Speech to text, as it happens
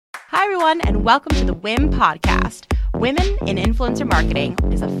Hi, everyone, and welcome to the WIM podcast. Women in Influencer Marketing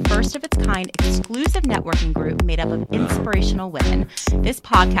is a first-of-its-kind exclusive networking group made up of inspirational women. This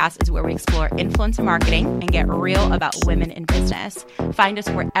podcast is where we explore influencer marketing and get real about women in business. Find us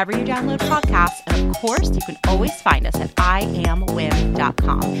wherever you download podcasts, and of course, you can always find us at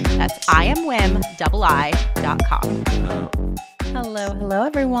iamwim.com. That's iamwim.com. Hello,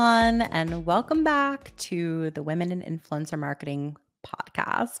 everyone, and welcome back to the Women in Influencer Marketing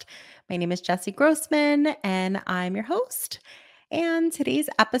podcast. My name is Jessie Grossman, and I'm your host. And today's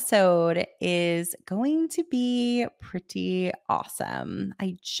episode is going to be pretty awesome.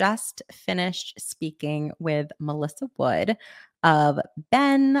 I just finished speaking with Melissa Wood of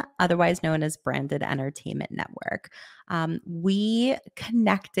BEN, otherwise known as Branded Entertainment Network. We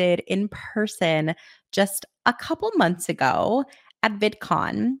connected in person just a couple months ago at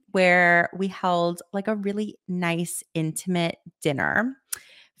VidCon, where we held like a really nice, intimate dinner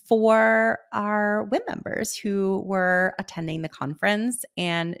for our WIM members who were attending the conference.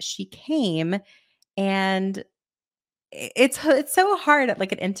 And she came, and it's so hard at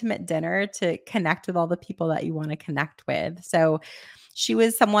like an intimate dinner to connect with all the people that you want to connect with. So she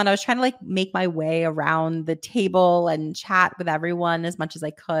was someone I was trying to like make my way around the table and chat with everyone as much as I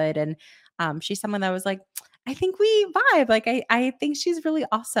could. And she's someone that was like, I think we vibe. Like, I think she's really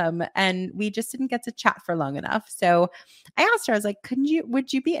awesome. And we just didn't get to chat for long enough. So I asked her, I was like,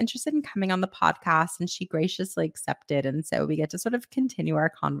 would you be interested in coming on the podcast? And she graciously accepted. And so we get to sort of continue our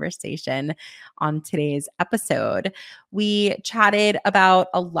conversation on today's episode. We chatted about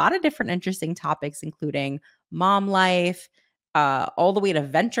a lot of different interesting topics, including mom life, all the way to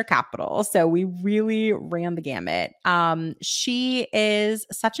venture capital. So we really ran the gamut. She is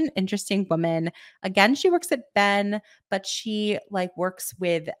such an interesting woman. Again, she works at BEN, but she like works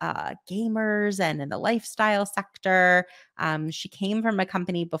with gamers and in the lifestyle sector. She came from a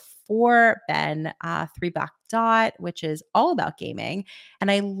company before BEN, Three Black Dot, which is all about gaming. And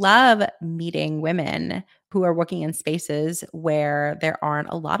I love meeting women who are working in spaces where there aren't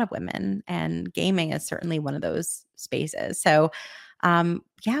a lot of women, and gaming is certainly one of those spaces. So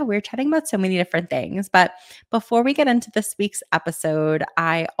we're chatting about so many different things. But before we get into this week's episode,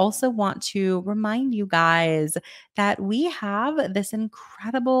 I also want to remind you guys that we have this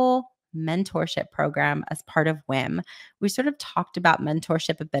incredible mentorship program as part of WIM. We sort of talked about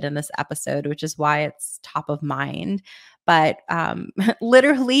mentorship a bit in this episode, which is why it's top of mind. But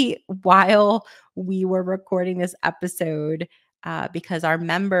literally while we were recording this episode, because our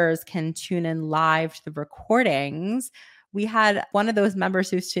members can tune in live to the recordings, we had one of those members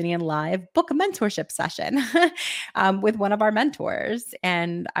who's tuning in live book a mentorship session with one of our mentors.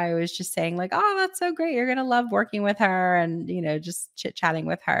 And I was just saying like, oh, that's so great. You're going to love working with her and, just chit chatting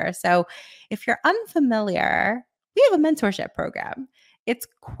with her. So if you're unfamiliar, we have a mentorship program. It's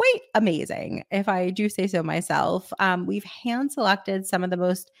quite amazing, if I do say so myself. We've hand selected some of the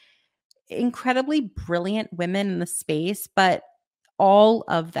most incredibly brilliant women in the space, but all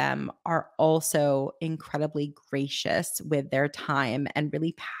of them are also incredibly gracious with their time and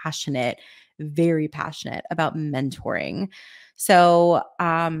really passionate, very passionate about mentoring. So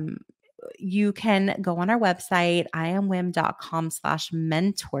you can go on our website,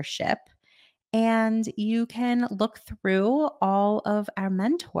 iamwim.com/mentorship. And you can look through all of our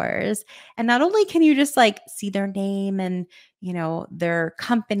mentors. And not only can you just like see their name and, their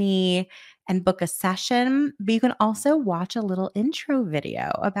company and book a session, but you can also watch a little intro video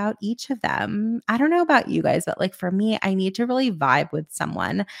about each of them. I don't know about you guys, but like for me, I need to really vibe with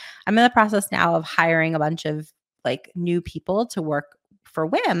someone. I'm in the process now of hiring a bunch of like new people to work for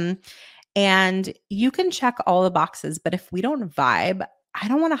WIM. And you can check all the boxes, but if we don't vibe, I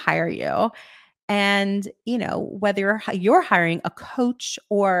don't want to hire you. And, whether you're hiring a coach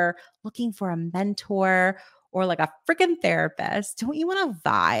or looking for a mentor or like a freaking therapist, don't you want to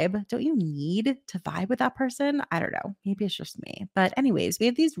vibe? Don't you need to vibe with that person? I don't know. Maybe it's just me. But anyways, we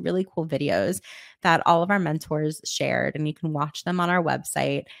have these really cool videos that all of our mentors shared, and you can watch them on our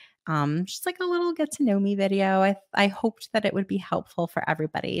website. Just like a little get to know me video. I hoped that it would be helpful for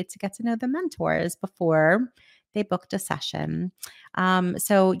everybody to get to know the mentors before they booked a session.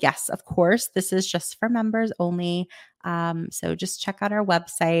 So yes, of course, this is just for members only. So just check out our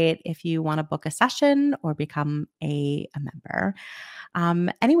website if you want to book a session or become a member.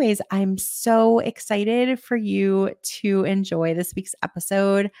 Anyways, I'm so excited for you to enjoy this week's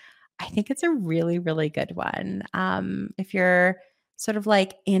episode. I think it's a really, really good one. If you're sort of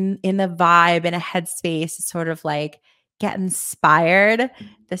like in the vibe, in a headspace, sort of like get inspired,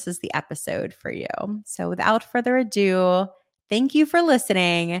 this is the episode for you. So without further ado, thank you for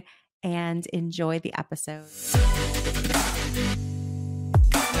listening and enjoy the episode.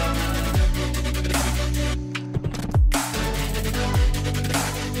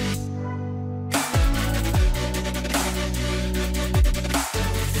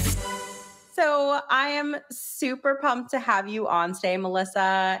 I am super pumped to have you on today,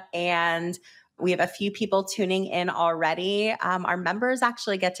 Melissa. And we have a few people tuning in already. Our members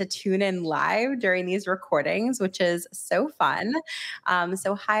actually get to tune in live during these recordings, which is so fun.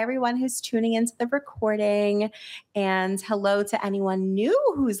 So, hi, everyone who's tuning into the recording. And hello to anyone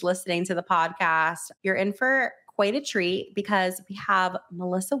new who's listening to the podcast. You're in for quite a treat because we have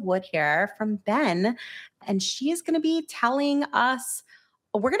Melissa Wood here from Ben, and she is going to be telling us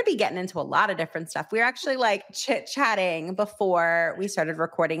we're going to be getting into a lot of different stuff. We were actually like chit chatting before we started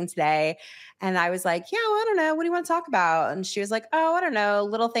recording today. And I was like, yeah, well, I don't know. What do you want to talk about? And she was like, oh, I don't know.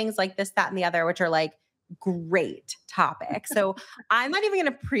 Little things like this, that, and the other, which are like great topics. So I'm not even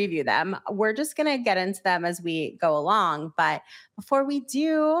going to preview them. We're just going to get into them as we go along. But before we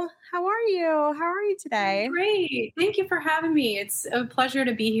do, how are you? How are you today? Great. Thank you for having me. It's a pleasure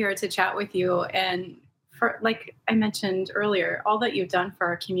to be here to chat with you. And for, like I mentioned earlier, all that you've done for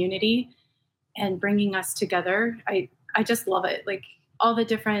our community and bringing us together, I just love it. Like all the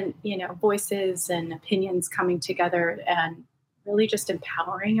different, voices and opinions coming together and really just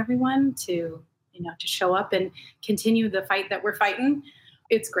empowering everyone to show up and continue the fight that we're fighting.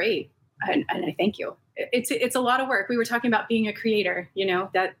 It's great. And I thank you. It's a lot of work. We were talking about being a creator,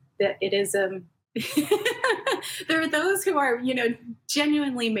 that it is, there are those who are,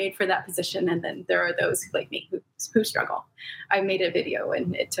 genuinely made for that position. And then there are those like me who struggle. I made a video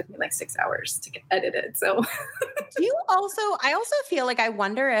and it took me like 6 hours to get edited. So I also feel like I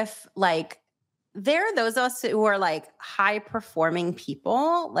wonder if like there are those of us who are like high performing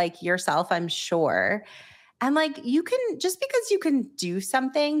people like yourself, I'm sure. And like you can, just because you can do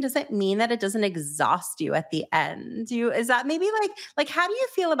something doesn't mean that it doesn't exhaust you at the end. Is that maybe like how do you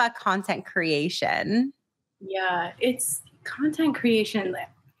feel about content creation? yeah, it's content creation.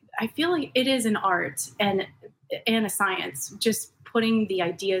 I feel like it is an art and a science, just putting the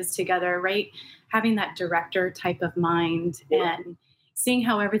ideas together, right? Having that director type of mind and seeing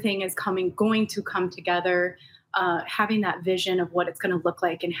how everything is going to come together, having that vision of what it's going to look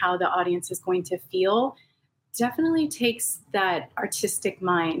like and how the audience is going to feel definitely takes that artistic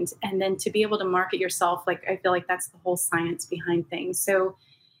mind. And then to be able to market yourself, like I feel like that's the whole science behind things. So,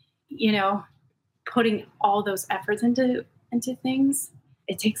 putting all those efforts into things,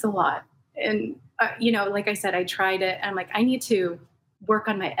 it takes a lot. And like I said, I tried it. I'm like, I need to work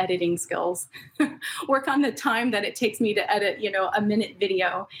on my editing skills, work on the time that it takes me to edit, a minute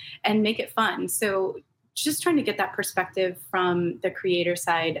video and make it fun. So just trying to get that perspective from the creator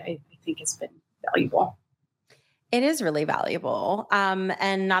side, I think has been valuable. It is really valuable.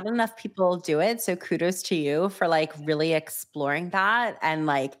 And not enough people do it. So kudos to you for like really exploring that and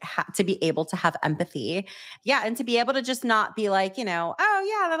like to be able to have empathy. Yeah. And to be able to just not be like, oh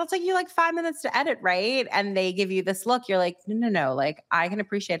yeah, that'll take you like 5 minutes to edit, right? And they give you this look, you're like, no. Like I can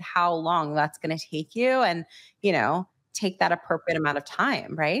appreciate how long that's going to take you and, take that appropriate amount of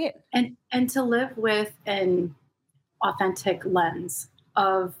time, right? And to live with an authentic lens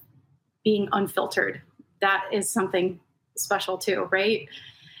of being unfiltered, that is something special too, right?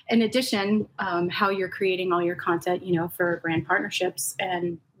 In addition, how you're creating all your content, for brand partnerships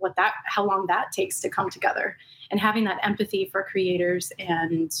and how long that takes to come together, and having that empathy for creators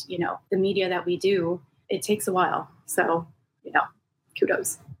and the media that we do, it takes a while. So,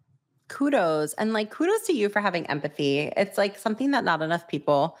 kudos. Kudos. And like kudos to you for having empathy. It's like something that not enough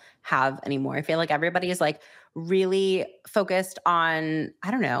people have anymore. I feel like everybody is like really focused on,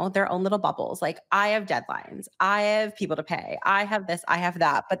 I don't know, their own little bubbles. Like I have deadlines, I have people to pay, I have this, I have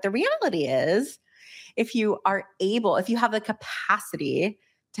that. But the reality is, if you have the capacity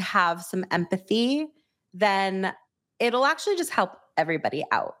to have some empathy, then it'll actually just help everybody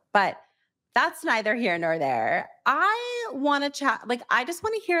out. But that's neither here nor there. I want to chat, like, I just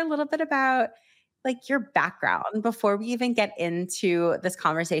want to hear a little bit about like your background before we even get into this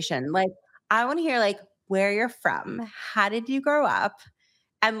conversation. Like, I want to hear like where you're from. How did you grow up?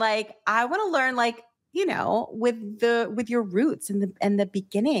 And like, I want to learn like, with your roots and the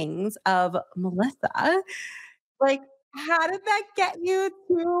beginnings of Melissa. Like, how did that get you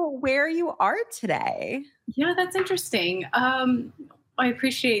to where you are today? Yeah, that's interesting. I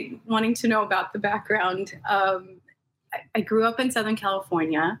appreciate wanting to know about the background. I grew up in Southern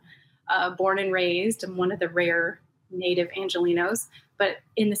California, born and raised. I'm one of the rare native Angelinos, but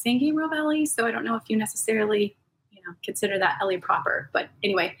in the San Gabriel Valley. So I don't know if you necessarily, consider that LA proper. But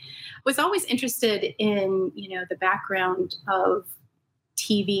anyway, was always interested in, the background of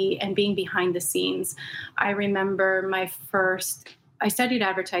TV and being behind the scenes. I remember I studied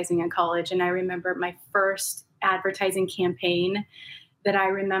advertising in college, and I remember my first advertising campaign that I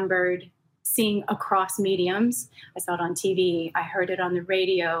remembered seeing across mediums. I saw it on TV, I heard it on the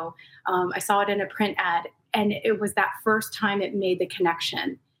radio, I saw it in a print ad. And it was that first time it made the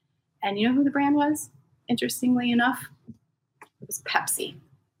connection. And you know who the brand was? Interestingly enough, it was Pepsi.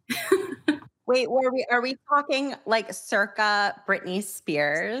 Wait, are we talking like circa Britney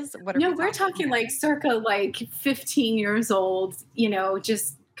Spears? What are No, we we're talking here? like circa like 15 years old,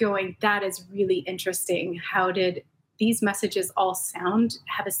 just going, that is really interesting. How did these messages all sound,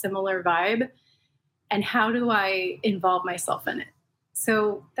 have a similar vibe? And how do I involve myself in it?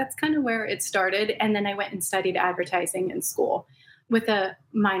 So that's kind of where it started. And then I went and studied advertising in school with a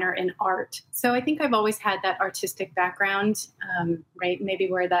minor in art. So I think I've always had that artistic background, right?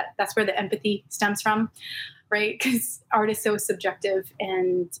 Maybe that's where the empathy stems from, right? Because art is so subjective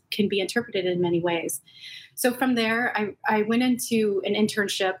and can be interpreted in many ways. So from there, I went into an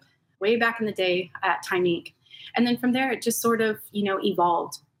internship way back in the day at Time Inc. And then from there, it just sort of,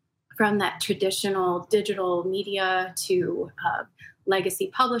 evolved from that traditional digital media to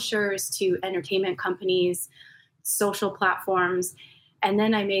legacy publishers to entertainment companies, social platforms. And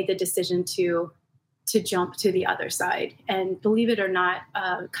then I made the decision to jump to the other side. And believe it or not,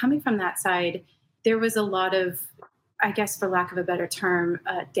 coming from that side, there was a lot of, I guess, for lack of a better term,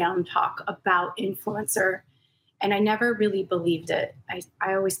 down talk about influencer. And I never really believed it.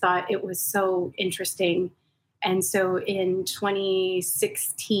 I always thought it was so interesting. And so in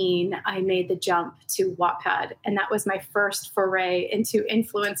 2016, I made the jump to Wattpad. And that was my first foray into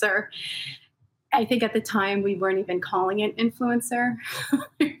influencer. I think at the time we weren't even calling it influencer,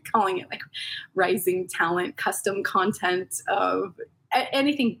 we were calling it like rising talent, custom content of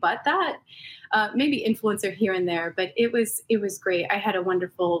anything but that. Maybe influencer here and there, but it was great. I had a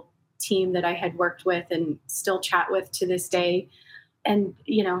wonderful team that I had worked with and still chat with to this day. And,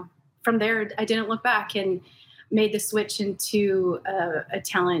 from there, I didn't look back and made the switch into a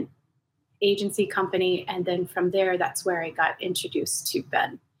talent agency company. And then from there, that's where I got introduced to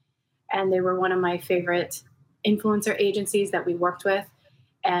Ben. And they were one of my favorite influencer agencies that we worked with.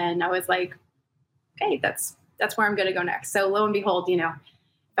 And I was like, okay, that's where I'm going to go next. So lo and behold,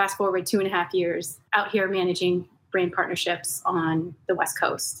 fast forward 2.5 years out here managing brand partnerships on the West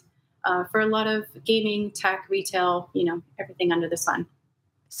Coast for a lot of gaming, tech, retail, everything under the sun.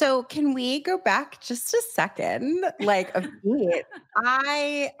 So can we go back just a second, like a beat?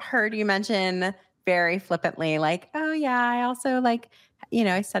 I heard you mention very flippantly, like, oh yeah, I also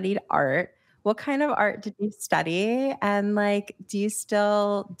I studied art. What kind of art did you study? And do you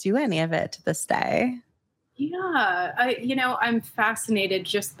still do any of it to this day? Yeah, I'm fascinated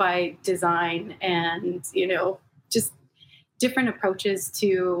just by design and, just different approaches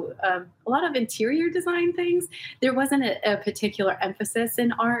to a lot of interior design things. There wasn't a particular emphasis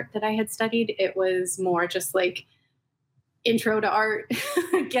in art that I had studied. It was more just like intro to art,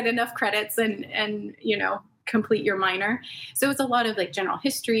 get enough credits and complete your minor. So it's a lot of like general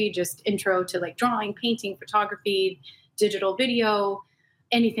history, just intro to like drawing, painting, photography, digital video,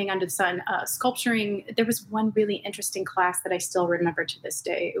 anything under the sun, sculpturing. There was one really interesting class that I still remember to this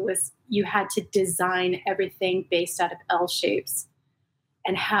day. It was, you had to design everything based out of L shapes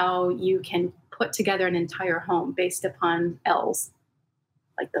and how you can put together an entire home based upon L's,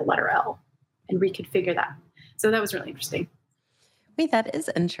 like the letter L, and reconfigure that. So that was really interesting. Wait, that is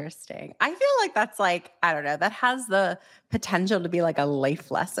interesting. I feel like that's I don't know, that has the potential to be like a life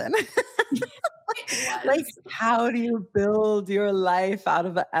lesson. Like, how do you build your life out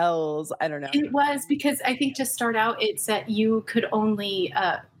of L's? I don't know. It was because I think to start out, it's that you could only,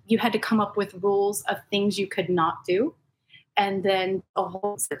 you had to come up with rules of things you could not do, and then a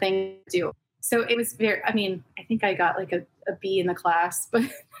whole thing to do. So it was I think I got like a B in the class, but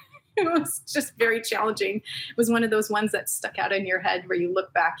it was just very challenging. It was one of those ones that stuck out in your head where you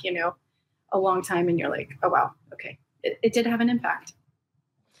look back, a long time and you're like, oh, wow, okay. It did have an impact.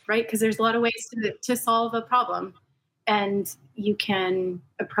 Right? Because there's a lot of ways to solve a problem, and you can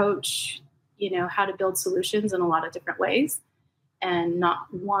approach, how to build solutions in a lot of different ways, and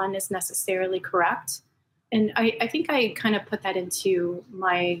not one is necessarily correct. And I think I kind of put that into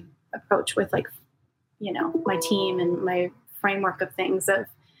my approach with my team and my framework of things of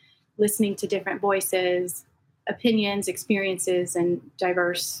listening to different voices, opinions, experiences, and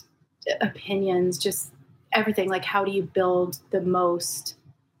diverse opinions, just everything. Like, how do you build the most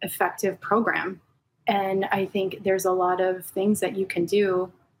effective program? And I think there's a lot of things that you can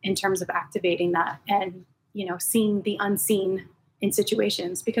do in terms of activating that and, seeing the unseen in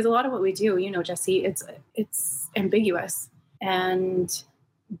situations, because a lot of what we do, Jesse, it's ambiguous, and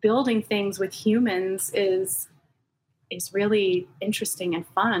building things with humans is really interesting and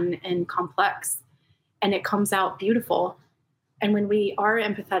fun and complex, and it comes out beautiful. And when we are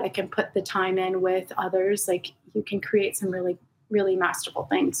empathetic and put the time in with others, like you can create some really, really masterful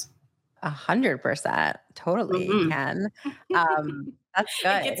things. 100%. Totally Hmm. can. That's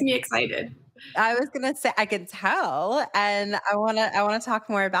It gets good. me excited. I was gonna say I could tell, and I wanna talk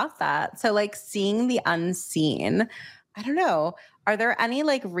more about that. So, like, seeing the unseen, I don't know, are there any,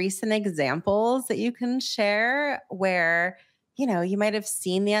 like, recent examples that you can share where, you might have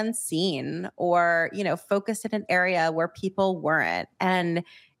seen the unseen or, focused in an area where people weren't, and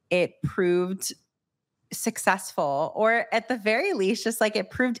it proved successful, or at the very least, just, like, it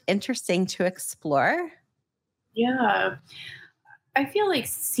proved interesting to explore? Yeah. I feel like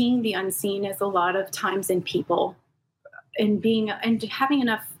seeing the unseen is a lot of times in people and being and having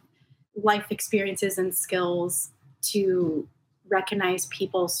enough life experiences and skills to recognize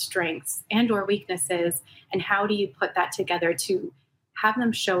people's strengths and or weaknesses, and how do you put that together to have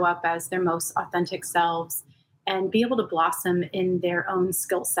them show up as their most authentic selves and be able to blossom in their own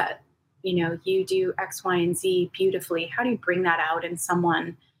skill set. You do X, Y, and Z beautifully. How do you bring that out in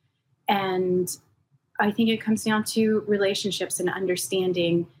someone? And I think it comes down to relationships and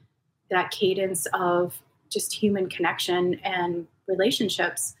understanding that cadence of just human connection and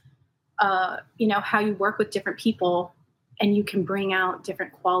relationships. How you work with different people and you can bring out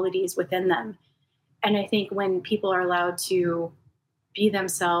different qualities within them. And I think when people are allowed to be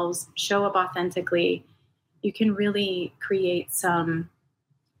themselves, show up authentically, you can really create some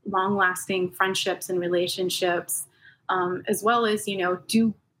long lasting friendships and relationships, as well as,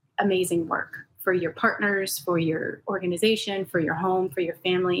 do amazing work for your partners, for your organization, for your home, for your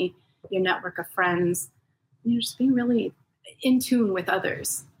family, your network of friends. Just being really in tune with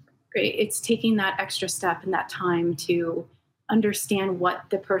others. Right? It's taking that extra step and that time to understand what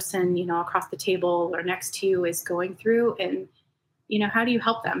the person, across the table or next to you is going through. And, how do you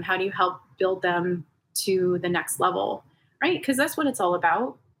help them? How do you help build them to the next level? Right? Because that's what it's all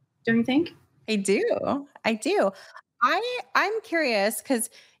about. Don't you think? I do. I do. I'm curious because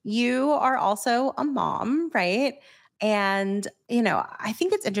you are also a mom, right? And, I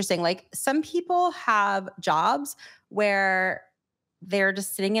think it's interesting. Like, some people have jobs where they're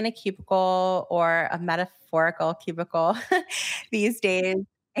just sitting in a cubicle or a metaphorical cubicle these days.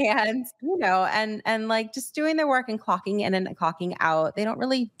 And, and like just doing their work and clocking in and clocking out. They don't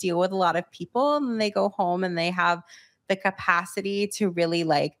really deal with a lot of people, and they go home and they have the capacity to really,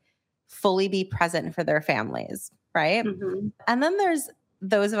 like, fully be present for their families, right? Hmm. And then there's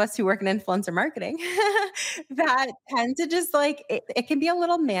those of us who work in influencer marketing that tend to just, like, it can be a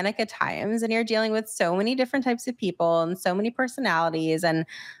little manic at times, and you're dealing with so many different types of people and so many personalities, and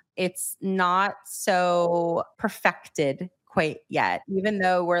it's not so perfected quite yet, even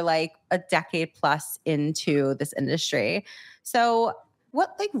though we're like a decade plus into this industry. So,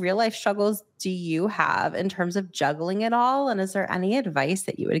 what, like, real life struggles do you have in terms of juggling it all? And is there any advice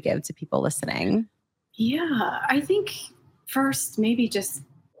that you would give to people listening? Yeah. I think first, maybe just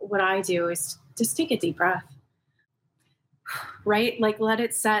what I do is just take a deep breath, right? Like let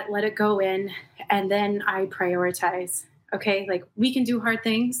it set, let it go in, and then I prioritize. Okay. Like we can do hard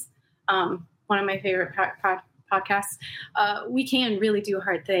things. One of my favorite podcasts, we can really do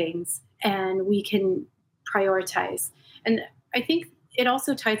hard things and we can prioritize. And I think it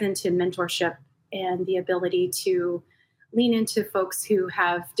also ties into mentorship and the ability to lean into folks who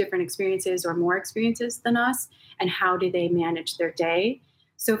have different experiences or more experiences than us, and how do they manage their day.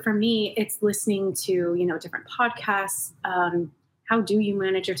 So for me, it's listening to different podcasts. How do you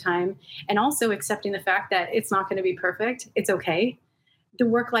manage your time, and also accepting the fact that it's not going to be perfect. It's okay. The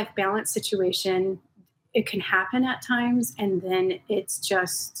work-life balance situation, it can happen at times, and then it's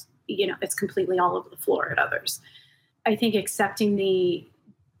just it's completely all over the floor at others. I think accepting the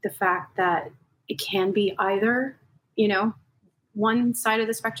fact that it can be either, you know, one side of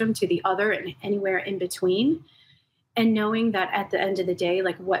the spectrum to the other and anywhere in between. And knowing that at the end of the day,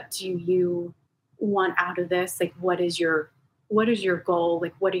 like, what do you want out of this? Like, what is your goal?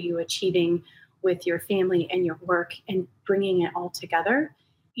 Like, what are you achieving with your family and your work, and bringing it all together?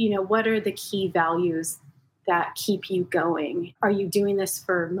 What are the key values that keep you going? Are you doing this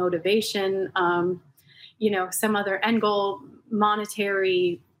for motivation? Some other end goal,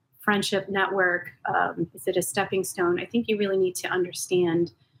 monetary, friendship, network? Is it a stepping stone? I think you really need to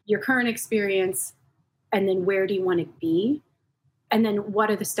understand your current experience, and then where do you want to be? And then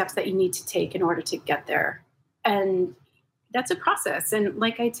what are the steps that you need to take in order to get there? And that's a process. And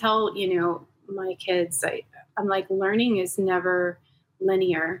like I tell, my kids, I'm like, learning is never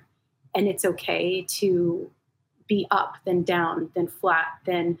linear, and it's okay to be up, then down, then flat,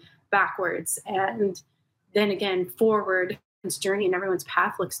 then backwards, and then again forward. This journey and everyone's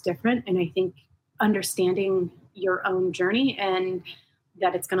path looks different. And I think understanding your own journey and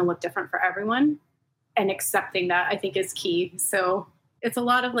that it's going to look different for everyone. And accepting that, I think, is key. So it's a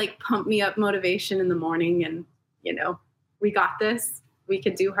lot of like pump me up motivation in the morning and, you know, we got this. We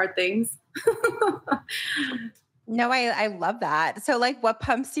can do hard things. No, I love that. So like what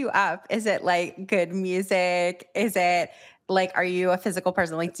pumps you up? Is it like good music? Is it like are you a physical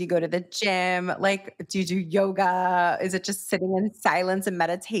person? Like do you go to the gym? Like do you do yoga? Is it just sitting in silence and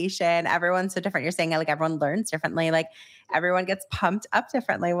meditation? Everyone's so different. You're saying like everyone learns differently. Like everyone gets pumped up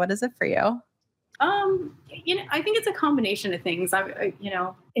differently. What is it for you? I think it's a combination of things.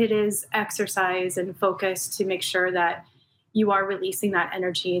 It is exercise and focus to make sure that you are releasing that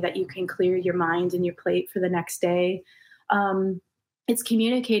energy, that you can clear your mind and your plate for the next day. Um, it's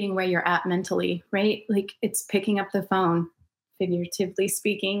communicating where you're at mentally, right? Like it's picking up the phone, figuratively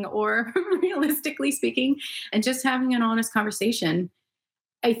speaking or realistically speaking, and just having an honest conversation.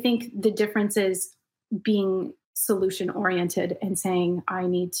 I think the difference is being solution oriented and saying, I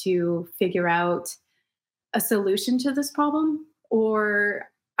need to figure out a solution to this problem, or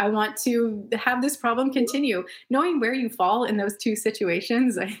I want to have this problem continue. Knowing where you fall in those two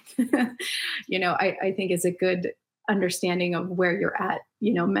situations, I think is a good understanding of where you're at,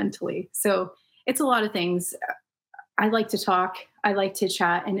 mentally. So it's a lot of things. I like to talk. I like to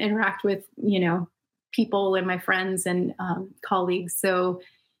chat and interact with, people and my friends and colleagues. So,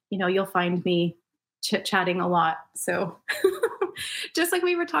 you'll find me chit chatting a lot. So just like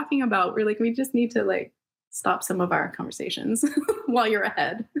we were talking about, we're like, we just need to like stop some of our conversations while you're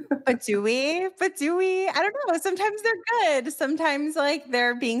ahead. But do we? But do we? I don't know. Sometimes they're good. Sometimes like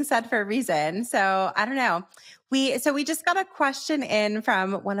they're being said for a reason. So I don't know. We just got a question in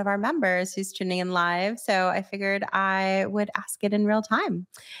from one of our members who's tuning in live. So I figured I would ask it in real time.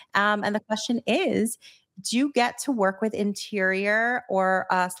 And the question is, do you get to work with interior or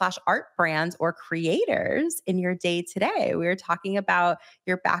slash art brands or creators in your day to day? We were talking about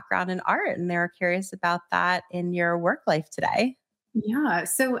your background in art, and they were curious about that in your work life today. Yeah.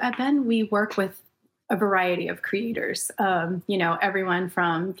 So at Ben, we work with a variety of creators, everyone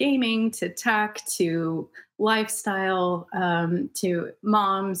from gaming to tech to lifestyle to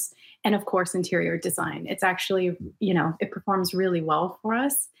moms, and of course, interior design. It's actually, it performs really well for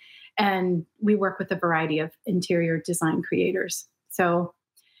us. And we work with a variety of interior design creators. So,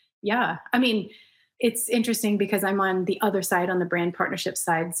 yeah, I mean, it's interesting because I'm on the other side, on the brand partnership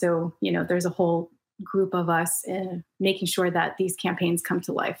side. So, there's a whole group of us making sure that these campaigns come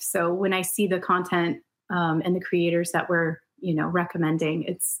to life. So when I see the content and the creators that we're, recommending,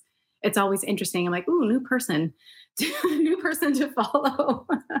 it's always interesting. I'm like, ooh, new person, new person to follow.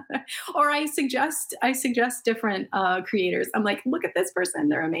 Or I suggest different creators. I'm like, look at this person,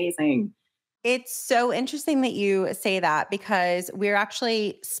 they're amazing. It's so interesting that you say that because we're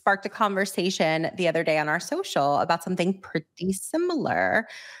actually sparked a conversation the other day on our social about something pretty similar.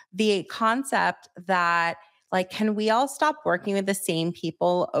 The concept that, like, can we all stop working with the same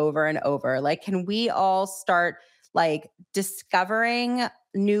people over and over? Like, can we all start like discovering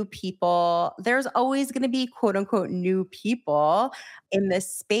new people? There's always going to be quote unquote new people in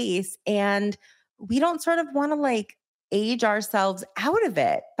this space. And we don't sort of want to like age ourselves out of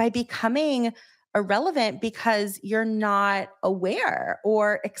it by becoming irrelevant because you're not aware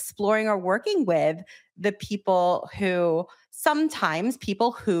or exploring or working with the people who sometimes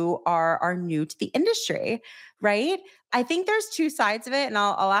people who are new to the industry, right? I think there's two sides of it, and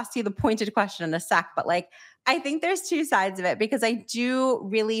I'll ask you the pointed question in a sec, but like I think there's two sides of it because I do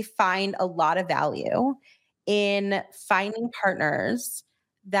really find a lot of value in finding partners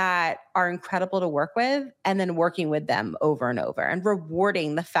that are incredible to work with and then working with them over and over and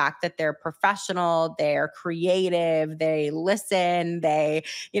rewarding the fact that they're professional, they're creative, they listen, they,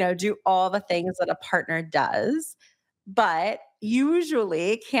 do all the things that a partner does. But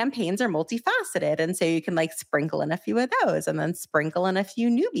usually campaigns are multifaceted. And so you can like sprinkle in a few of those and then sprinkle in a few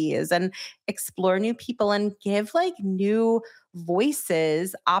newbies and explore new people and give like new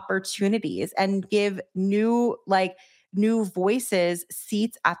voices opportunities and give new voices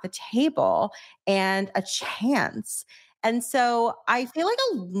seats at the table and a chance. And so I feel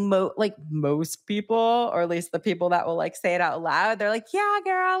like like most people, or at least the people that will like say it out loud, they're like, "Yeah,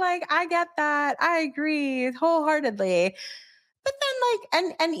 girl, like I get that. I agree wholeheartedly." But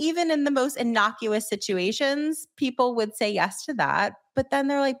then and even in the most innocuous situations, people would say yes to that. But then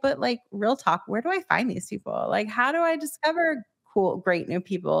they're like, but like real talk, where do I find these people? Like, how do I discover cool, great new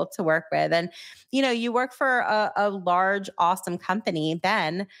people to work with? And, you work for a large, awesome company,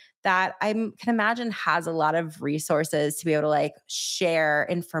 Ben, that can imagine has a lot of resources to be able to like share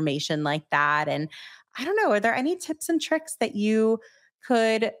information like that. And I don't know, are there any tips and tricks that you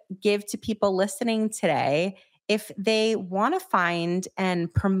could give to people listening today if they want to find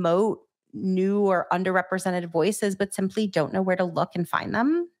and promote new or underrepresented voices, but simply don't know where to look and find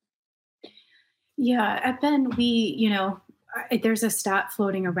them? Yeah, at Ben, there's a stat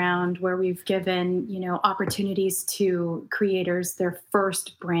floating around where we've given, opportunities to creators their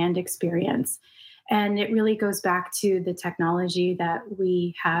first brand experience. And it really goes back to the technology that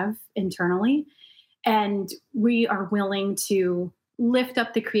we have internally. And we are willing to lift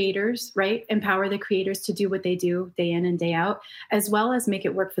up the creators, right? Empower the creators to do what they do day in and day out, as well as make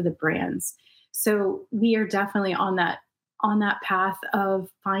it work for the brands. So we are definitely on that path of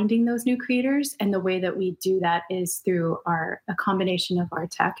finding those new creators, and the way that we do that is through a combination of our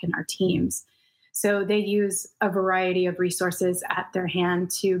tech and our teams. So they use a variety of resources at their hand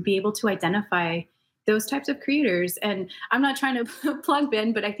to be able to identify those types of creators. And I'm not trying to plug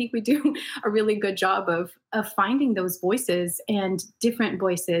Ben, but I think we do a really good job of finding those voices and different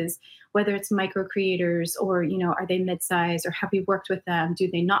voices, whether it's micro creators or, are they mid-size, or have we worked with them?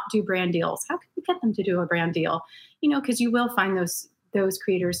 Do they not do brand deals? How can we get them to do a brand deal? Because you will find those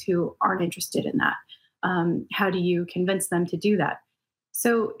creators who aren't interested in that. How do you convince them to do that?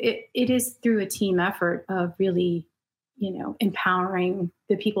 So it is through a team effort of really, empowering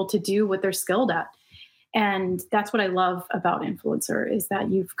the people to do what they're skilled at. And that's what I love about influencer, is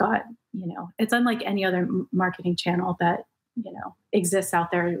that you've got, it's unlike any other marketing channel that, exists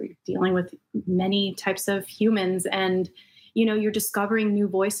out there. You're dealing with many types of humans, and, you're discovering new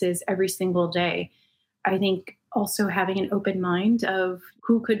voices every single day. I think also having an open mind of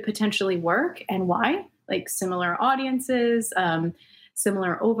who could potentially work and why, like similar audiences,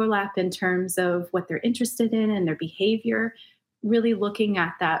 similar overlap in terms of what they're interested in and their behavior, really looking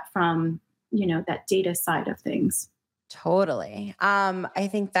at that from, that data side of things. Totally. I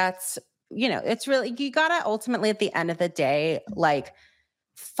think that's, it's really, you got to ultimately at the end of the day, like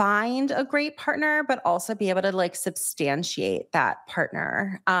find a great partner, but also be able to like substantiate that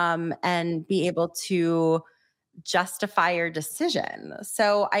partner, and be able to justify your decision.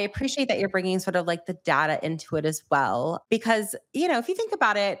 So I appreciate that you're bringing sort of like the data into it as well. Because, if you think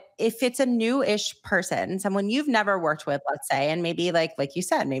about it, if it's a new-ish person, someone you've never worked with, let's say, and maybe like you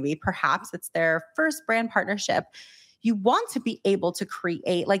said, maybe perhaps it's their first brand partnership, you want to be able to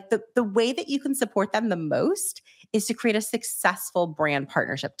create like the way that you can support them the most is to create a successful brand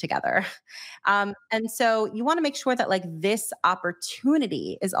partnership together. And so you want to make sure that like this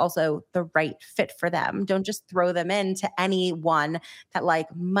opportunity is also the right fit for them. Don't just throw them into anyone that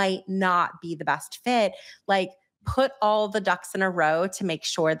like might not be the best fit. Like put all the ducks in a row to make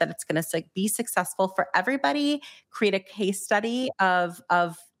sure that it's going to be successful for everybody. Create a case study of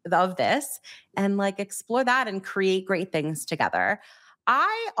this and like explore that and create great things together.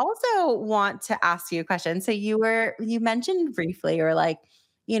 I also want to ask you a question. So you mentioned briefly, or like,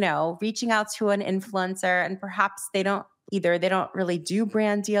 reaching out to an influencer, and perhaps they don't really do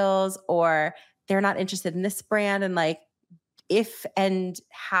brand deals, or they're not interested in this brand, and like if and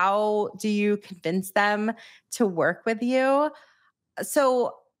how do you convince them to work with you?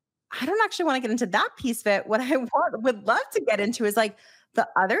 So I don't actually want to get into that piece of it. What I would love to get into is like the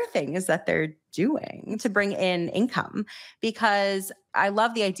other things that they're doing to bring in income, because I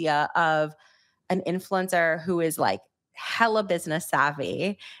love the idea of an influencer who is like hella business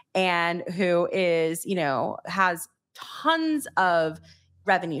savvy and who is, has tons of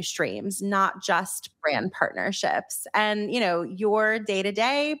revenue streams, not just brand partnerships. And, your day to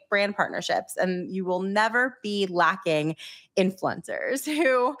day brand partnerships. And you will never be lacking influencers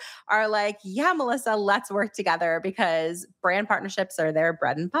who are like, yeah, Melissa, let's work together, because brand partnerships are their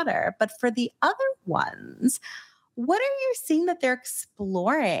bread and butter. But for the other ones, what are you seeing that they're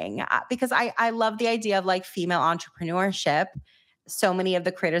exploring? Because I love the idea of like female entrepreneurship. So many of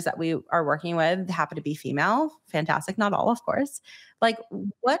the creators that we are working with happen to be female. Fantastic. Not all, of course. Like,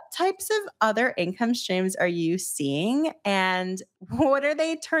 what types of other income streams are you seeing? And what are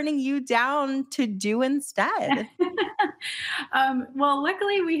they turning you down to do instead? Well,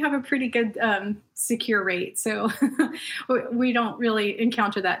 luckily we have a pretty good secure rate, so we don't really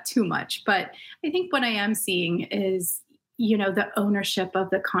encounter that too much. But I think what I am seeing is, the ownership of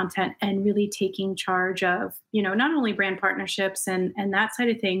the content, and really taking charge of, not only brand partnerships and that side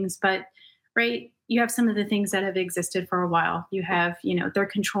of things, but right, you have some of the things that have existed for a while. You have, they're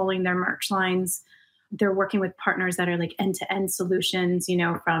controlling their merch lines. They're working with partners that are like end-to-end solutions,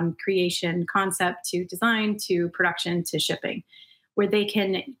 from creation, concept to design to production to shipping, where they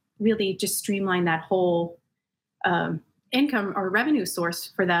can really just streamline that whole income or revenue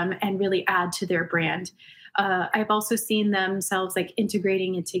source for them and really add to their brand. I've also seen themselves like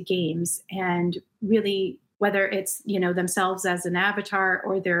integrating into games, and really, whether it's, themselves as an avatar,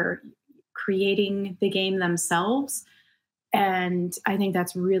 or they're creating the game themselves. And I think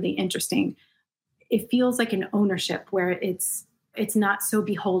that's really interesting. It feels like an ownership where it's not so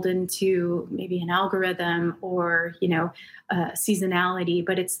beholden to maybe an algorithm or seasonality,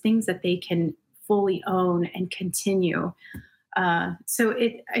 but it's things that they can fully own and continue. I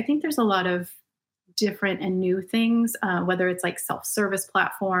think there's a lot of different and new things, whether it's like self-service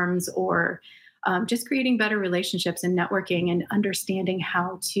platforms or just creating better relationships and networking and understanding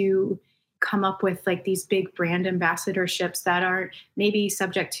how to come up with like these big brand ambassadorships that are maybe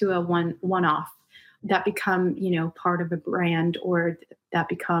subject to a one-off that become part of a brand, or that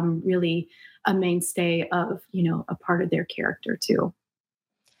become really a mainstay of a part of their character too.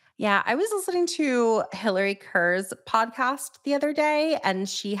 Yeah, I was listening to Hillary Kerr's podcast the other day, and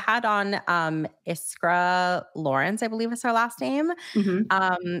she had on Iskra Lawrence, I believe is her last name,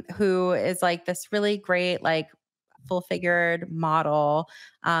 Hmm. who is like this really great, like full figured model.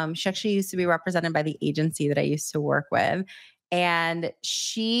 She actually used to be represented by the agency that I used to work with. And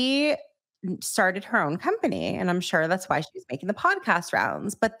she started her own company. And I'm sure that's why she's making the podcast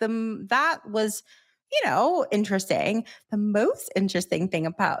rounds. But that was, interesting. The most interesting thing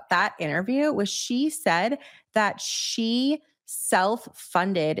about that interview was she said that she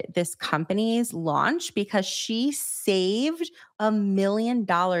self-funded this company's launch because she saved $1 million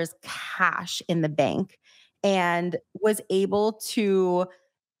cash in the bank and was able to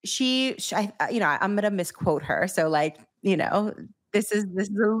I'm going to misquote her. So like, this is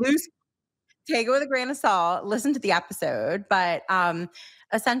a loose, take it with a grain of salt, listen to the episode. But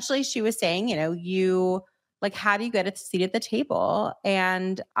essentially, she was saying, you like, how do you get a seat at the table?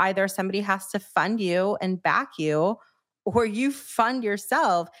 And either somebody has to fund you and back you, or you fund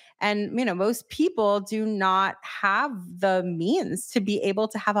yourself. And, most people do not have the means to be able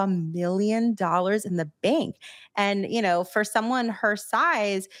to have $1 million in the bank. And, for someone her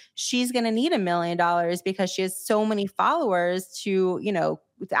size, she's going to need $1 million because she has so many followers to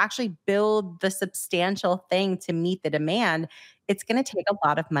actually build the substantial thing to meet the demand. It's going to take a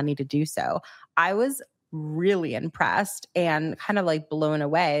lot of money to do so. I was really impressed and kind of like blown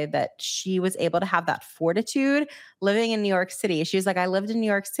away that she was able to have that fortitude living in New York City. She was like, I lived in New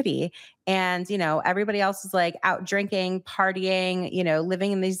York City, and, everybody else was like out drinking, partying,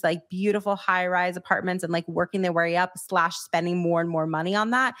 living in these like beautiful high rise apartments and like working their way up / spending more and more money on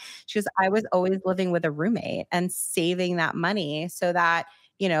that. She goes, I was always living with a roommate and saving that money so that,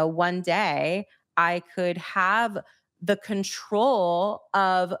 one day I could have the control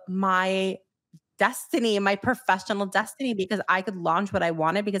of my destiny, my professional destiny, because I could launch what I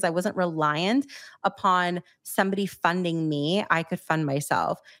wanted because I wasn't reliant upon somebody funding me. I could fund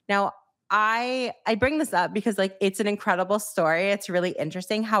myself. Now, I bring this up because like it's an incredible story. It's really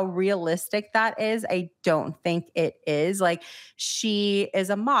interesting how realistic that is. I don't think it is. Like she is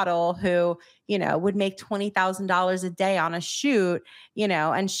a model who, would make $20,000 a day on a shoot,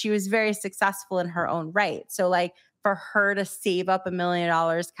 and she was very successful in her own right. So like for her to save up $1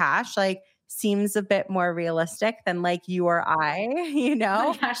 million cash, like seems a bit more realistic than like you or I,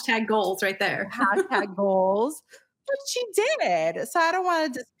 Hashtag goals right there. hashtag goals. But she did. So I don't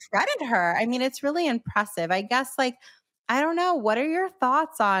want to discredit her. I mean, it's really impressive. I guess, like, I don't know. What are your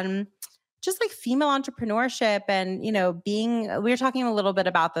thoughts on just like female entrepreneurship and, we were talking a little bit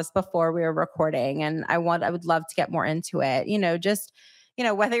about this before we were recording, and I would love to get more into it, just,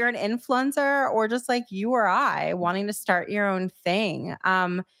 whether you're an influencer or just like you or I wanting to start your own thing.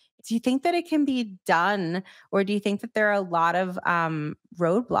 Do you think that it can be done, or do you think that there are a lot of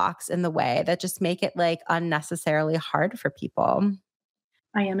roadblocks in the way that just make it like unnecessarily hard for people?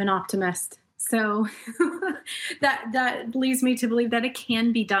 I am an optimist. So that leads me to believe that it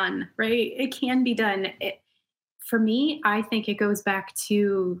can be done, right? It can be done. For me, I think it goes back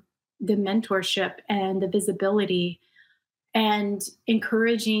to the mentorship and the visibility and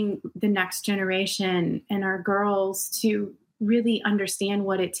encouraging the next generation and our girls to really understand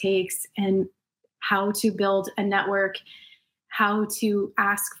what it takes and how to build a network, how to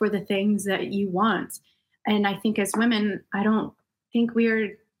ask for the things that you want. And I think as women, I don't think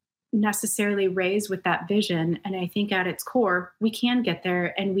we're necessarily raised with that vision. And I think at its core, we can get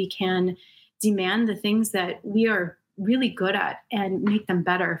there and we can demand the things that we are really good at and make them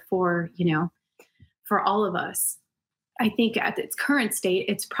better for all of us. I think at its current state,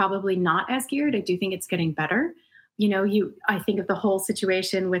 it's probably not as geared. I do think it's getting better. I think of the whole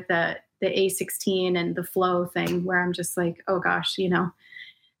situation with the A16 and the flow thing where I'm just like, oh gosh,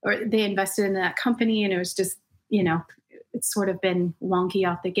 or they invested in that company and it was just, it's sort of been wonky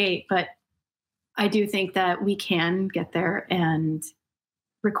out the gate. But I do think that we can get there, and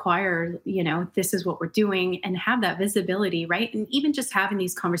require, this is what we're doing, and have that visibility, right? And even just having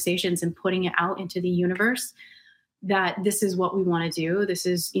these conversations and putting it out into the universe that this is what we want to do. This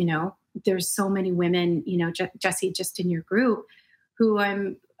is, there's so many women, Jesse, just in your group, who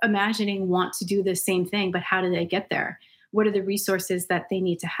I'm imagining want to do the same thing, but how do they get there? What are the resources that they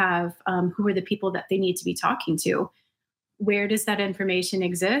need to have? Who are the people that they need to be talking to? Where does that information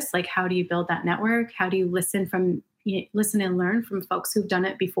exist? Like, how do you build that network? How do you listen and learn from folks who've done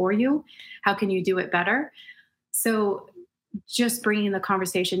it before you? How can you do it better? So just bringing the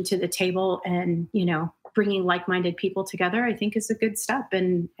conversation to the table and, bringing like-minded people together, I think is a good step.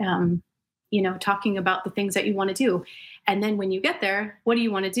 And, talking about the things that you want to do. And then when you get there, what do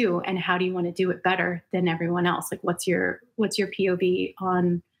you want to do? And how do you want to do it better than everyone else? Like, what's your POV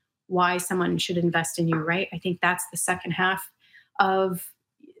on why someone should invest in you, right? I think that's the second half of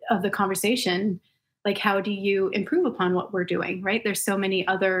the conversation. Like, how do you improve upon what we're doing, right? There's so many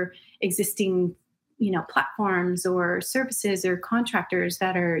other existing, platforms or services or contractors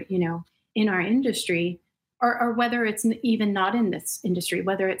that are, in our industry, or whether it's even not in this industry,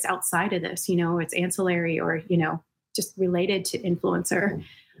 whether it's outside of this, it's ancillary or, just related to influencer,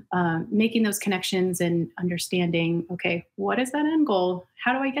 making those connections and understanding, okay, what is that end goal?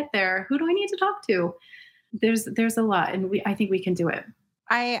 How do I get there? Who do I need to talk to? There's a lot, and I think we can do it.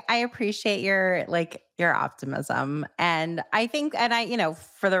 I appreciate your optimism. And I think, and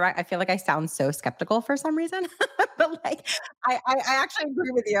for the right, I feel like I sound so skeptical for some reason, but like, I actually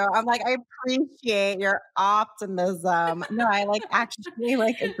agree with you. I'm like, I appreciate your optimism. No, I actually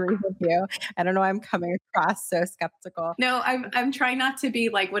agree with you. I don't know why I'm coming across so skeptical. No, I'm trying not to be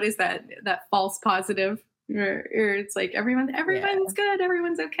like, what is that false positive? Or it's like everyone's good,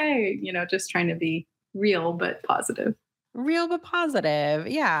 everyone's okay. Just trying to be real but positive. Real but positive.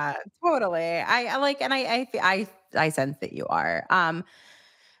 Yeah, totally. I like, and I sense that you are.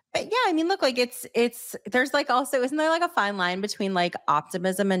 But yeah, I mean, look, like there's also, isn't there like a fine line between like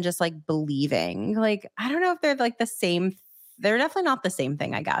optimism and just like believing? Like, I don't know if they're like the same. They're definitely not the same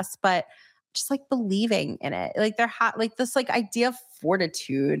thing, I guess, but just like believing in it. Like like this like idea of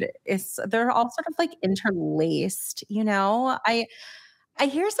fortitude they're all sort of like interlaced, I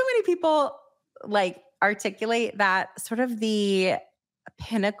hear so many people like articulate that sort of the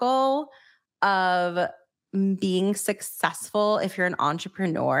pinnacle of being successful if you're an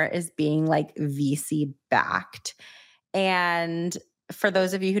entrepreneur is being like VC backed. And for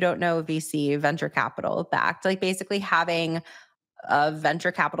those of you who don't know, VC, venture capital backed, like basically having a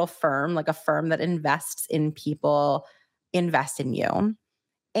venture capital firm, like a firm that invests in people, invest in you.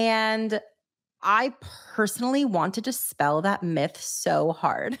 And I personally want to dispel that myth so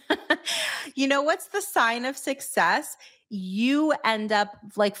hard. What's the sign of success? You end up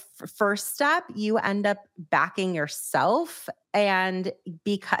like first step, you end up backing yourself and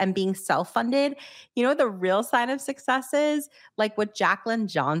being self-funded. The real sign of success is like what Jacqueline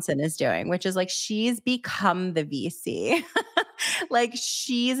Johnson is doing, which is like she's become the VC. Like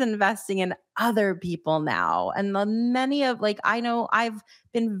she's investing in other people now. And many of I know I've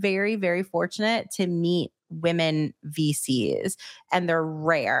been very, very fortunate to meet women VCs, and they're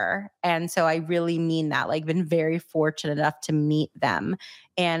rare. And so I really mean that, like, been very fortunate enough to meet them.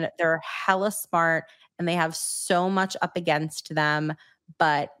 And they're hella smart and they have so much up against them.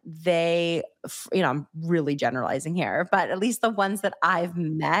 But I'm really generalizing here, but at least the ones that I've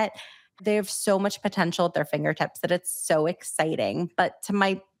met, they have so much potential at their fingertips that it's so exciting. But to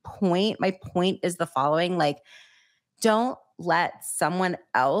my point is the following, like, don't let someone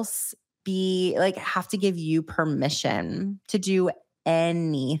else have to give you permission to do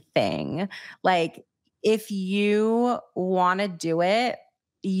anything. Like, if you want to do it,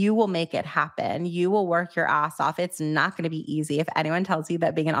 you will make it happen. You will work your ass off. It's not going to be easy. If anyone tells you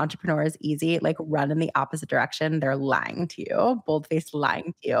that being an entrepreneur is easy, like, run in the opposite direction. They're lying to you, bold-faced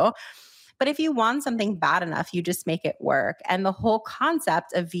lying to you. But if you want something bad enough, you just make it work. And the whole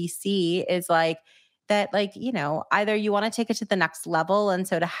concept of VC is like, that, either you want to take it to the next level. And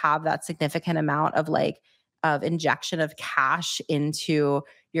so to have that significant amount of injection of cash into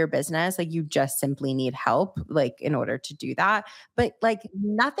your business, like, you just simply need help, like, in order to do that. But like,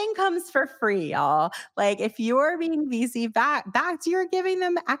 nothing comes for free, y'all. Like, if you're being VC backed, you're giving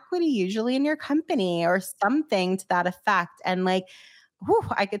them equity usually in your company or something to that effect. And like,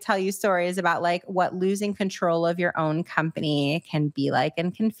 I could tell you stories about like what losing control of your own company can be like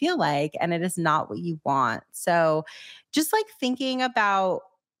and can feel like, and it is not what you want. So just like thinking about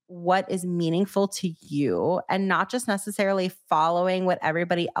what is meaningful to you and not just necessarily following what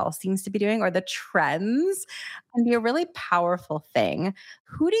everybody else seems to be doing or the trends can be a really powerful thing.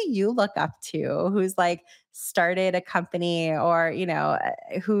 Who do you look up to who's like started a company or,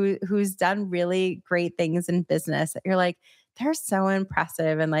 who's done really great things in business that you're like, they're so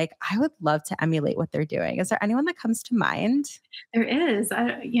impressive and like I would love to emulate what they're doing. Is there anyone that comes to mind? There is.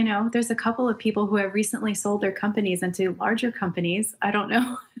 There's a couple of people who have recently sold their companies into larger companies. I don't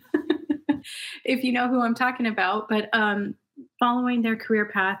know if you know who I'm talking about, but following their career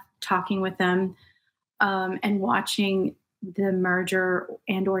path, talking with them, and watching the merger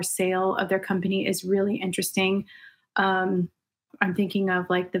and or sale of their company is really interesting. I'm thinking of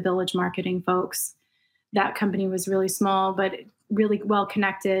like the Village Marketing folks. That company was really small, but really well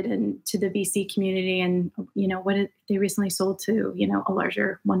connected and to the VC community. And they recently sold to a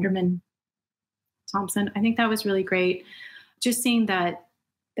larger Wunderman Thompson. I think that was really great. Just seeing that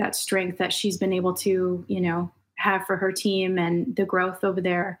strength that she's been able to have for her team and the growth over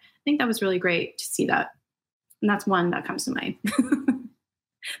there. I think that was really great to see that. And that's one that comes to mind.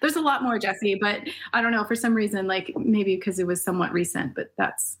 There's a lot more, Jesse, but I don't know, for some reason, like maybe because it was somewhat recent, but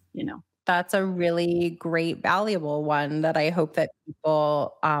That's a really great, valuable one that I hope that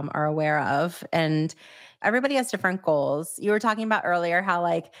people are aware of. And everybody has different goals. You were talking about earlier how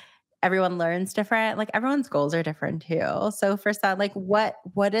like everyone learns different. Like everyone's goals are different too. So for some, like what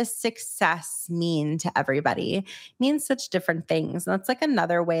does success mean to everybody? It means such different things. And that's like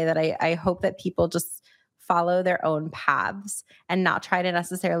another way that I hope that people just follow their own paths and not try to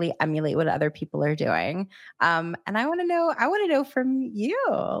necessarily emulate what other people are doing. And I want to know from you,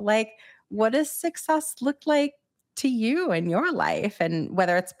 like, what does success look like to you in your life? And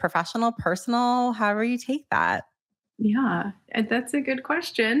whether it's professional, personal, however you take that. yeah, that's a good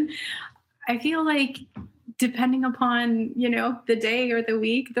question. I feel like depending upon, the day or the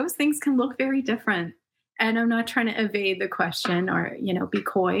week, those things can look very different. And I'm not trying to evade the question or, be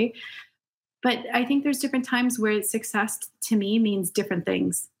coy, but I think there's different times where success to me means different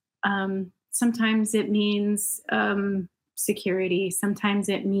things. Sometimes it means security. Sometimes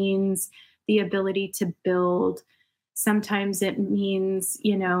it means the ability to build. Sometimes it means,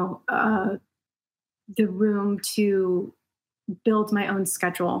 the room to build my own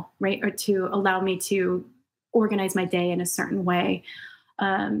schedule, right? Or to allow me to organize my day in a certain way.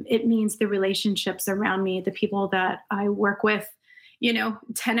 It means the relationships around me, the people that I work with,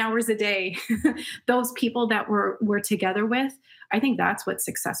 10 hours a day, those people that we're together with. I think that's what's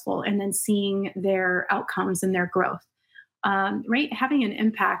successful. And then seeing their outcomes and their growth, right? Having an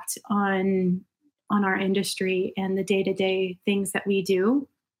impact on our industry and the day-to-day things that we do.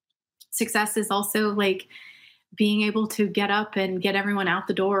 Success is also like being able to get up and get everyone out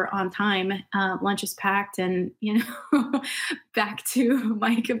the door on time. Lunch is packed, and back to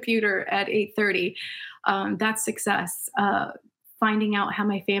my computer at 8:30. That's success. Finding out how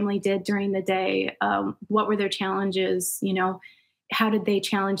my family did during the day. What were their challenges? How did they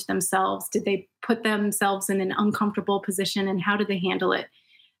challenge themselves? Did they put themselves in an uncomfortable position, and how did they handle it?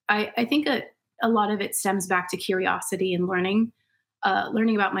 I think a lot of it stems back to curiosity and learning.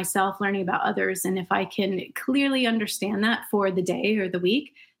 Learning about myself, learning about others. And if I can clearly understand that for the day or the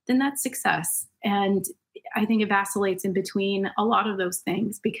week, then that's success. And I think it vacillates in between a lot of those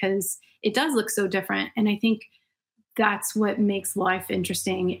things because it does look so different. And I think that's what makes life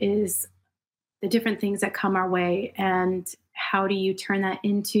interesting is the different things that come our way and how do you turn that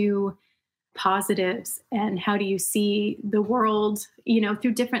into positives and how do you see the world,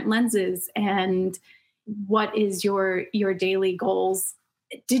 through different lenses and what is your daily goals?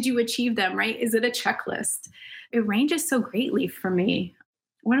 Did you achieve them, right? Is it a checklist? It ranges so greatly for me.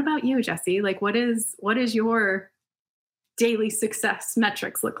 What about you, Jesse? Like what is your daily success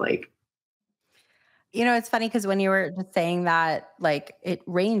metrics look like? It's funny because when you were just saying that, like it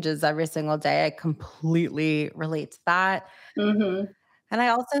ranges every single day, I completely relate to that. Hmm. And I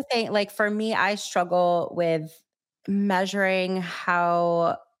also think, like, for me, I struggle with measuring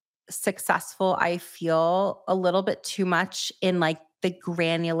how successful I feel a little bit too much in like the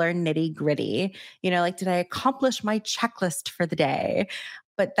granular nitty gritty. Like, did I accomplish my checklist for the day?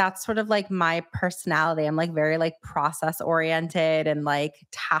 But that's sort of like my personality. I'm like very like process oriented and like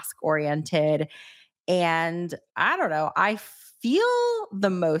task oriented. And I don't know, I feel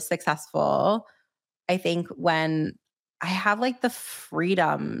the most successful, I think, when I have like the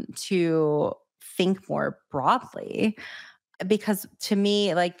freedom to think more broadly. Because to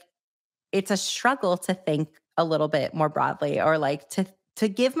me, like, it's a struggle to think a little bit more broadly or like to to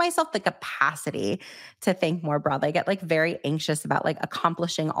give myself the capacity to think more broadly. I get like very anxious about like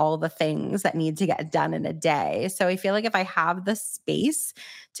accomplishing all the things that need to get done in a day. So I feel like if I have the space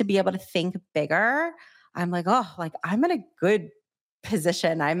to be able to think bigger, I'm like, oh, like I'm in a good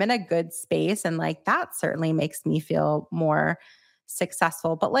position. I'm in a good space. And like that certainly makes me feel more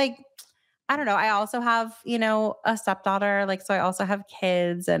successful. But like, I don't know. I also have, a stepdaughter. Like, so I also have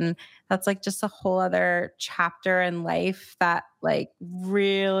kids, and that's like just a whole other chapter in life that like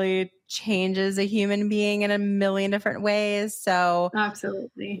really changes a human being in a million different ways. So,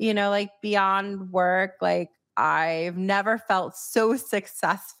 Absolutely. like beyond work, like I've never felt so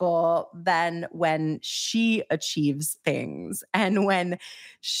successful than when she achieves things and when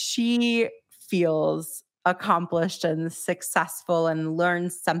she feels accomplished and successful and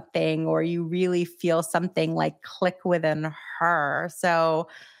learns something, or you really feel something like click within her. So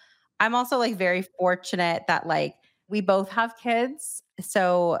I'm also like very fortunate that like we both have kids.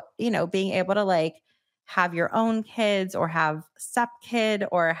 So, being able to like have your own kids or have step kid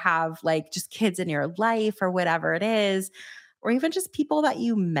or have like just kids in your life or whatever it is, or even just people that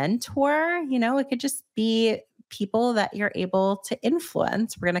you mentor, it could just be people that you're able to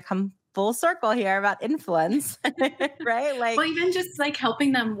influence. We're going to come full circle here about influence, right? Like, Well, even just like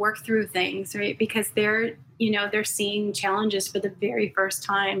helping them work through things, right? Because they're seeing challenges for the very first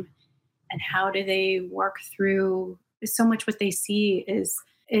time, and how do they work through so much. What they see is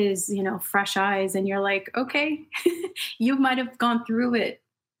fresh eyes, and you're like, okay, you might have gone through it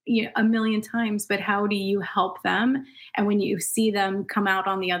a million times, but how do you help them? And when you see them come out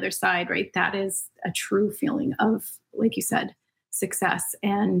on the other side, right, that is a true feeling of, like you said, success.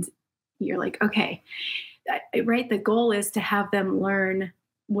 And you're like, okay, right, the goal is to have them learn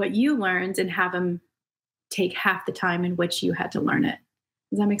what you learned and have them take half the time in which you had to learn it.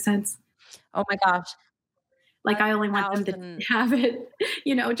 Does that make sense? oh my gosh, Like, a I only want them to thousand. have it,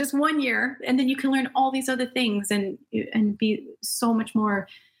 just 1 year, and then you can learn all these other things and be so much more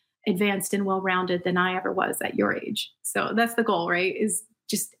advanced and well-rounded than I ever was at your age. So that's the goal, right? Is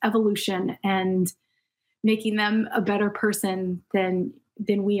just evolution and making them a better person than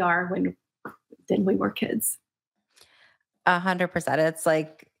we are than we were kids. 100%. It's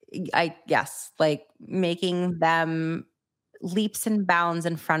like, yes, like making them leaps and bounds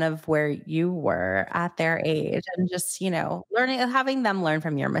in front of where you were at their age, and just, learning, having them learn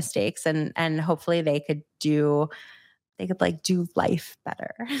from your mistakes, and hopefully they could like do life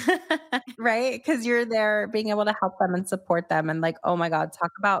better. Right? Cause you're there being able to help them and support them. And like, oh my God,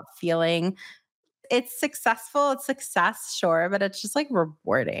 talk about feeling it's successful. It's success, sure, but it's just like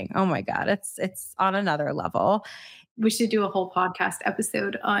rewarding. Oh my God. It's on another level. We should do a whole podcast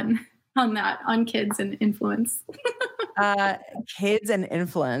episode on kids and influence. Uh, Kids and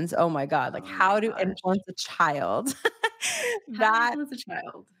influence. Oh my God. Like Oh my how to gosh. influence a child. How to That influence a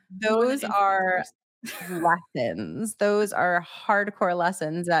child more than those are influencers. lessons. Those are hardcore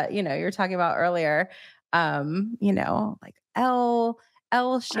lessons that, you're talking about earlier. Like L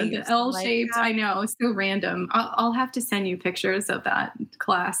And the shapes. L Like shaped, I know, so random. I'll have to send you pictures of that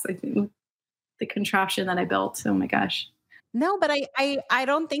class. I think the contraption that I built. Oh my gosh. no, but I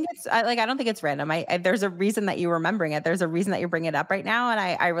don't think I don't think it's random. There's a reason that you're remembering it. There's a reason that you're bringing it up right now, and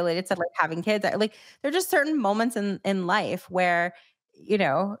I relate it to like having kids. Like there are just certain moments in life where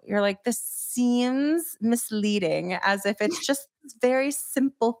you're like, this seems misleading, as if it's just this very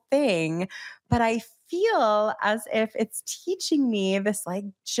simple thing, but I feel as if it's teaching me this like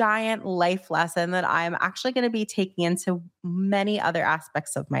giant life lesson that I'm actually going to be taking into many other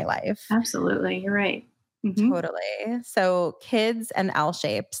aspects of my life. Absolutely. You're right. Hmm. Totally. So kids and L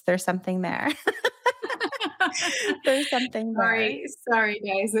shapes, there's something there. There's something there. Sorry,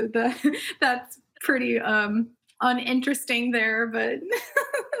 guys. That's pretty uninteresting there, but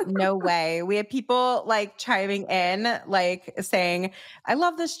No way. We have people like chiming in, like saying, I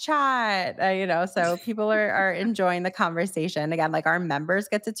love this chat. So people are enjoying the conversation. Again, like our members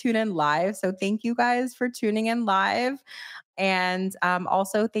get to tune in live. So thank you guys for tuning in live. And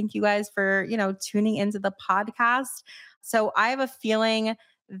also thank you guys for, tuning into the podcast. So I have a feeling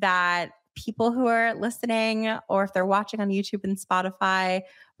that people who are listening, or if they're watching on YouTube and Spotify,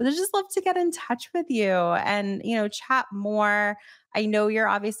 would just love to get in touch with you and, chat more. I know you're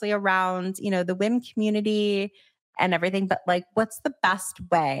obviously around, the WIM community and everything, but like, what's the best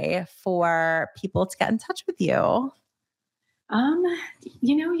way for people to get in touch with you? Um,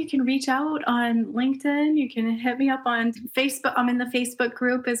 you can reach out on LinkedIn. You can hit me up on Facebook. I'm in the Facebook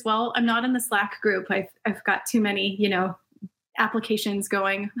group as well. I'm not in the Slack group. I've got too many, applications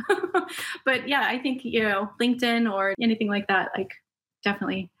going. But yeah, I think, LinkedIn or anything like that, like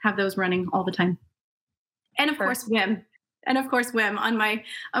definitely have those running all the time. And of course, WIM. And of course, Wim on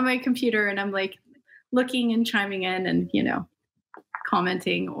my computer, and I'm like looking and chiming in and,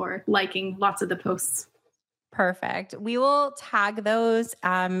 commenting or liking lots of the posts. Perfect. We will tag those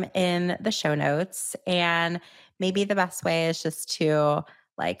in the show notes. And maybe the best way is just to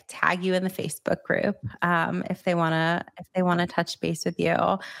like tag you in the Facebook group if they wanna touch base with you.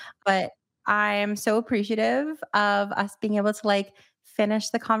 But I'm so appreciative of us being able to like finish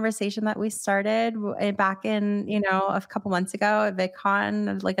the conversation that we started back in, a couple months ago at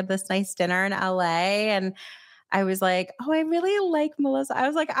VidCon, like at this nice dinner in LA. And I was like, "Oh, I really like Melissa." I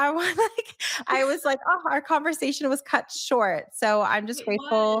was like, "Oh, our conversation was cut short." So I'm just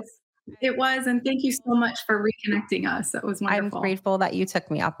grateful. It was. And thank you so much for reconnecting us. That was I'm wonderful. grateful that you took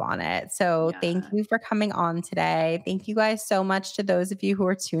me up on it. So thank you for coming on today. Thank you guys so much to those of you who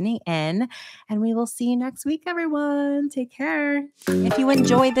are tuning in. And we will see you next week, everyone. Take care. If you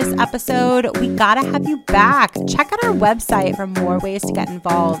enjoyed this episode, we gotta have you back. Check out our website for more ways to get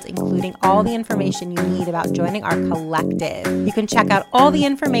involved, including all the information you need about joining our collective. You can check out all the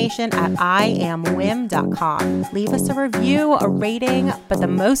information at iamwim.com. Leave us a review, a rating, but the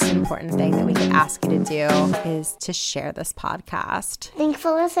most important thing that we could ask you to do is to share this podcast. Thanks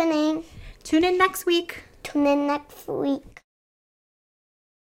for listening. Tune in next week.